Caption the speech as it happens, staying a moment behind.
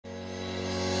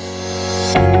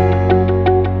Welcome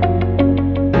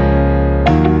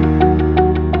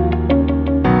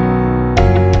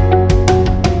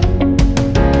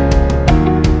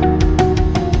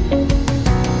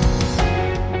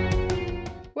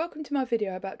to my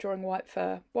video about drawing white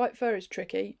fur. White fur is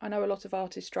tricky. I know a lot of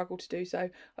artists struggle to do so.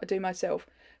 I do myself.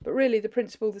 But really the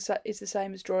principle is the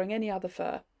same as drawing any other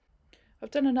fur. I've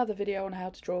done another video on how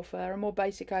to draw fur, a more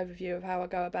basic overview of how I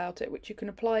go about it, which you can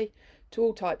apply to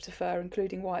all types of fur,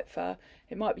 including white fur.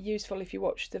 It might be useful if you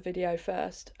watch the video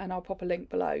first, and I'll pop a link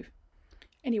below.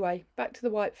 Anyway, back to the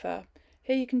white fur.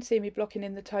 Here you can see me blocking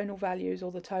in the tonal values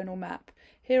or the tonal map.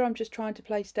 Here I'm just trying to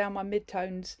place down my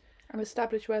mid-tones and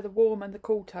establish where the warm and the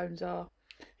cool tones are.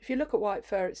 If you look at white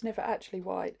fur, it's never actually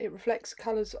white. It reflects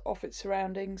colours off its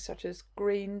surroundings, such as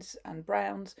greens and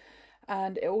browns,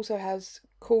 and it also has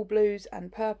cool blues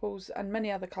and purples and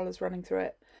many other colours running through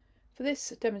it. For this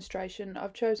demonstration,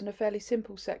 I've chosen a fairly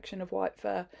simple section of white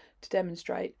fur to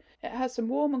demonstrate. It has some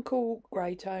warm and cool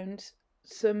grey tones,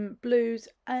 some blues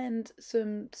and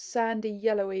some sandy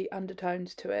yellowy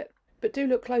undertones to it. But do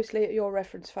look closely at your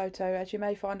reference photo, as you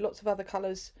may find lots of other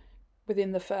colours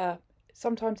within the fur.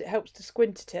 Sometimes it helps to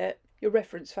squint at it, your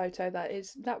reference photo that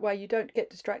is. That way you don't get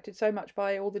distracted so much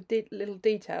by all the little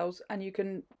details, and you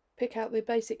can pick out the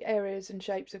basic areas and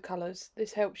shapes of colours.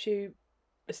 This helps you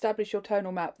establish your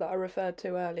tonal map that I referred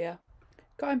to earlier.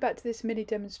 Going back to this mini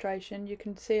demonstration, you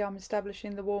can see I'm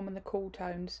establishing the warm and the cool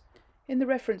tones. In the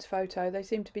reference photo they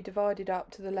seem to be divided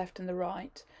up to the left and the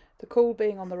right, the cool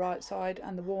being on the right side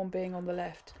and the warm being on the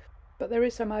left. But there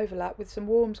is some overlap, with some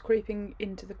warms creeping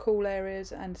into the cool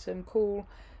areas and some cools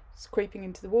creeping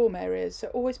into the warm areas, so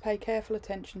always pay careful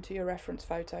attention to your reference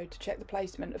photo to check the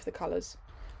placement of the colours.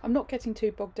 I'm not getting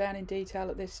too bogged down in detail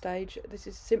at this stage. This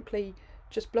is simply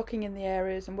just blocking in the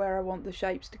areas and where I want the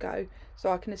shapes to go,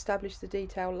 so I can establish the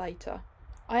detail later.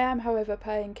 I am, however,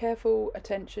 paying careful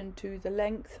attention to the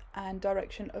length and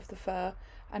direction of the fur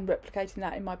and replicating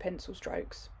that in my pencil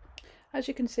strokes. As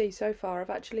you can see, so far I've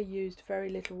actually used very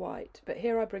little white, but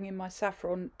here I bring in my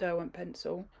saffron Derwent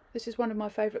pencil. This is one of my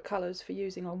favourite colours for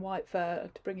using on white fur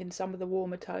to bring in some of the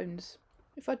warmer tones.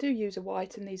 If I do use a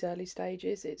white in these early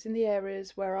stages, it's in the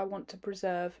areas where I want to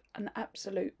preserve an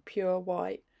absolute pure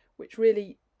white, which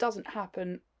really doesn't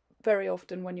happen very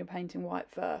often when you're painting white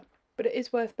fur. But it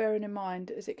is worth bearing in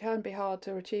mind, as it can be hard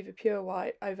to achieve a pure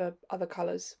white over other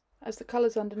colours, as the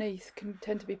colours underneath can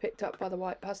tend to be picked up by the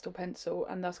white pastel pencil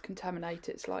and thus contaminate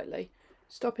it slightly,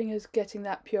 stopping us getting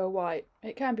that pure white.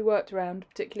 It can be worked around,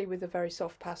 particularly with a very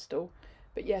soft pastel,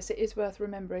 but yes, it is worth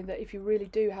remembering that if you really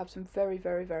do have some very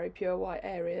pure white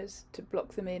areas, to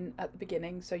block them in at the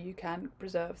beginning so you can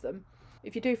preserve them.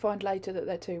 If you do find later that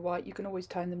they're too white, you can always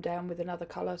tone them down with another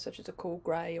colour, such as a cool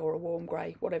grey or a warm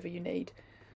grey, whatever you need.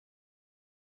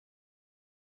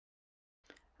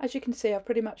 As you can see, I've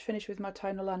pretty much finished with my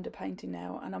tonal underpainting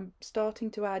now, and I'm starting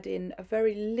to add in a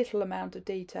very little amount of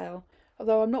detail,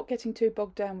 although I'm not getting too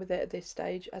bogged down with it at this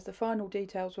stage, as the final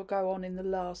details will go on in the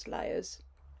last layers.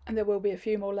 And there will be a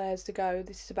few more layers to go.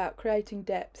 This is about creating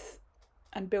depth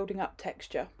and building up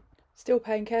texture. Still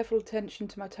paying careful attention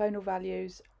to my tonal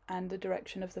values and the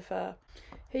direction of the fur.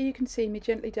 Here you can see me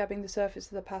gently dabbing the surface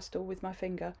of the pastel with my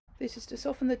finger. This is to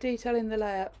soften the detail in the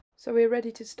layer, so we're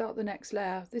ready to start the next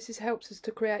layer. This helps us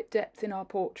to create depth in our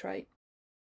portrait.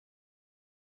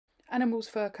 Animals'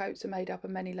 fur coats are made up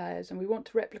of many layers, and we want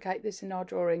to replicate this in our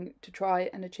drawing to try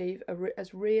and achieve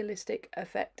as realistic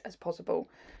effect as possible.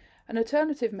 An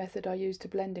alternative method I use to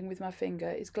blending with my finger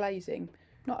is glazing.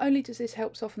 Not only does this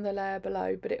help soften the layer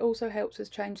below, but it also helps us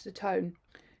change the tone.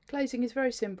 Glazing is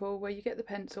very simple, where you get the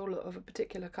pencil of a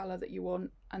particular colour that you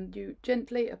want and you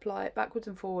gently apply it backwards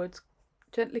and forwards,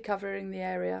 gently covering the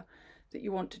area that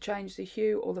you want to change the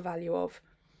hue or the value of,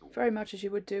 very much as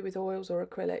you would do with oils or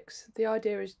acrylics. The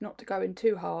idea is not to go in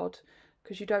too hard,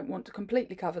 because you don't want to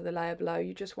completely cover the layer below.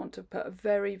 You just want to put a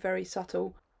very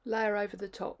subtle layer over the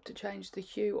top to change the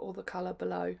hue or the colour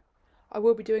below. I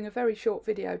will be doing a very short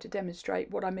video to demonstrate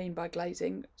what I mean by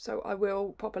glazing, so I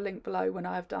will pop a link below when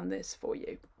I have done this for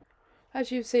you.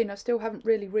 As you've seen, I still haven't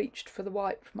really reached for the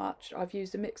white much. I've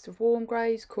used a mix of warm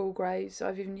greys, cool greys,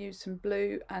 I've even used some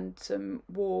blue and some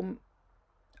warm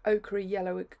ochre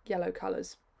yellow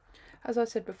colours. As I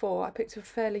said before, I picked a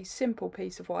fairly simple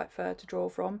piece of white fur to draw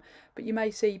from, but you may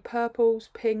see purples,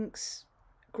 pinks,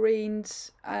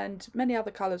 greens and many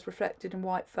other colours reflected in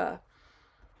white fur.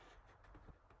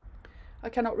 I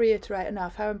cannot reiterate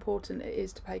enough how important it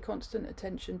is to pay constant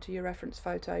attention to your reference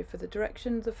photo for the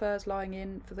direction the fur's lying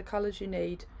in, for the colours you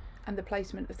need, and the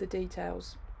placement of the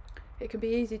details. It can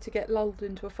be easy to get lulled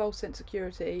into a false sense of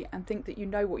security and think that you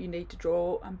know what you need to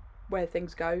draw and where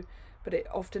things go, but it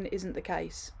often isn't the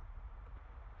case.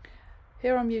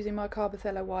 Here I'm using my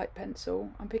Carbothello white pencil.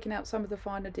 I'm picking out some of the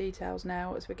finer details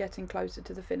now as we're getting closer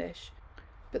to the finish.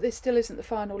 But this still isn't the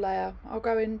final layer. I'll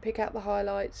go in, pick out the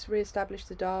highlights, re-establish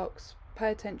the darks,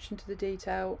 pay attention to the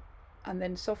detail, and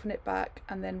then soften it back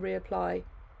and then reapply.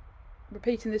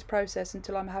 Repeating this process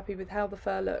until I'm happy with how the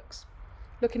fur looks.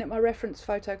 Looking at my reference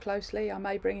photo closely, I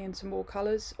may bring in some more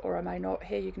colours, or I may not.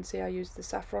 Here you can see I used the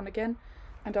saffron again,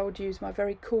 and I would use my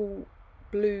very cool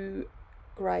blue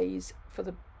greys for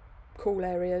the cool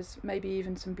areas, maybe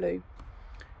even some blue.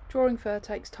 Drawing fur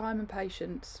takes time and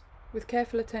patience, with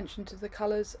careful attention to the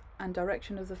colours and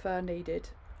direction of the fur needed,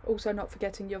 also not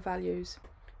forgetting your values.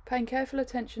 Paying careful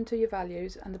attention to your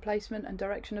values and the placement and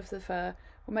direction of the fur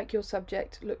will make your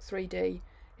subject look 3D.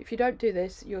 If you don't do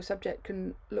this, your subject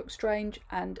can look strange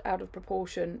and out of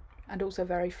proportion, and also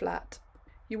very flat.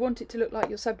 You want it to look like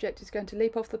your subject is going to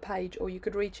leap off the page, or you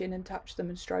could reach in and touch them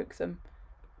and stroke them.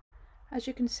 As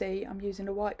you can see, I'm using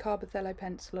a white Carbothello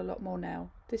pencil a lot more now.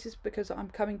 This is because I'm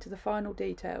coming to the final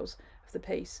details of the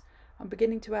piece. I'm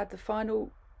beginning to add the final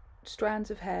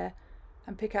strands of hair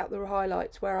and pick out the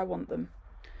highlights where I want them.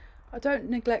 I don't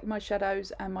neglect my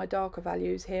shadows and my darker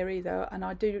values here either, and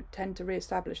I do tend to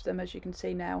re-establish them, as you can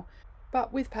see now.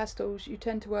 But with pastels you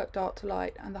tend to work dark to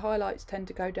light, and the highlights tend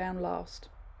to go down last.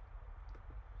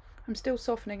 I'm still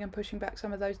softening and pushing back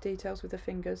some of those details with the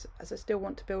fingers, as I still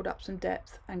want to build up some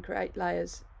depth and create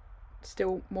layers,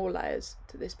 still more layers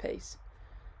to this piece.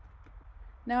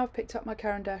 Now I've picked up my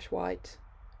Caran d'Ache white.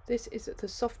 This is the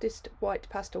softest white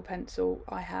pastel pencil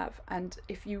I have, and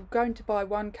if you're going to buy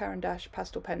one Caran d'Ache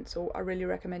pastel pencil, I really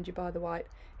recommend you buy the white.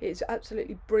 It is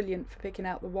absolutely brilliant for picking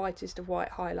out the whitest of white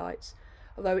highlights,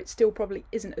 although it still probably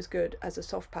isn't as good as a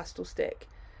soft pastel stick,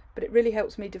 but it really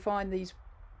helps me define these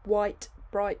white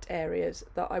bright areas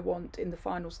that I want in the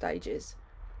final stages.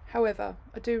 However,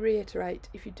 I do reiterate,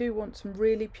 if you do want some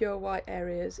really pure white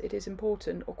areas, it is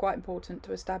important, or quite important,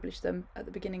 to establish them at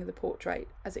the beginning of the portrait,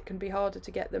 as it can be harder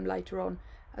to get them later on,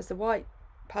 as the white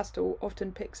pastel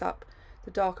often picks up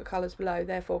the darker colours below,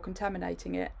 therefore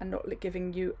contaminating it and not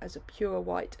giving you as a pure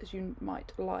white as you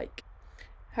might like.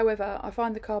 However, I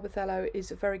find the Carbothello is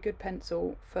a very good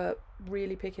pencil for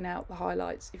really picking out the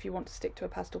highlights if you want to stick to a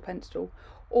pastel pencil,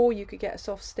 or you could get a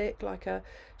soft stick like a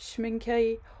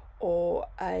Schmincke or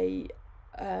a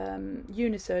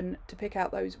Unison to pick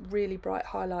out those really bright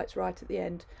highlights right at the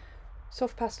end.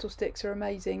 Soft pastel sticks are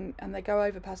amazing, and they go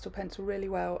over pastel pencil really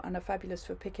well and are fabulous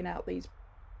for picking out these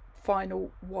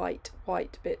final white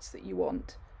bits that you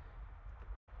want.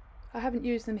 I haven't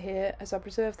used them here, as I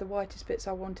preserved the whitest bits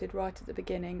I wanted right at the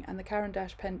beginning, and the Caran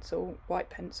d'Ache pencil, white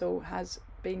pencil, has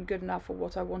been good enough for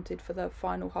what I wanted for the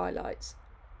final highlights.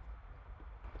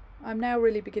 I'm now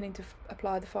really beginning to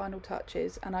apply the final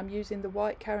touches, and I'm using the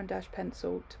white Caran d'Ache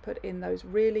pencil to put in those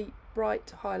really bright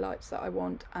highlights that I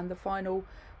want and the final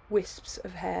wisps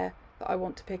of hair that I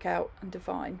want to pick out and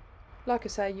define. Like I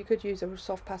say, you could use a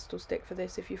soft pastel stick for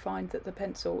this if you find that the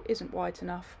pencil isn't white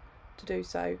enough to do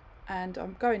so. And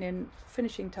I'm going in,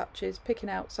 finishing touches, picking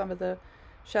out some of the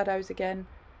shadows again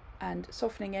and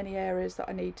softening any areas that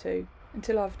I need to,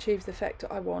 until I've achieved the effect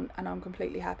that I want and I'm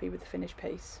completely happy with the finished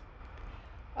piece.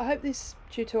 I hope this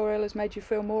tutorial has made you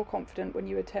feel more confident when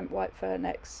you attempt white fur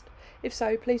next. If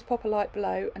so, please pop a like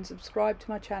below and subscribe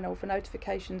to my channel for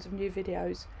notifications of new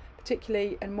videos,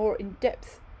 particularly a more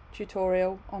in-depth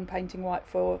tutorial on painting white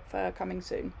fur coming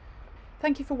soon.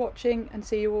 Thank you for watching, and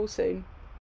see you all soon.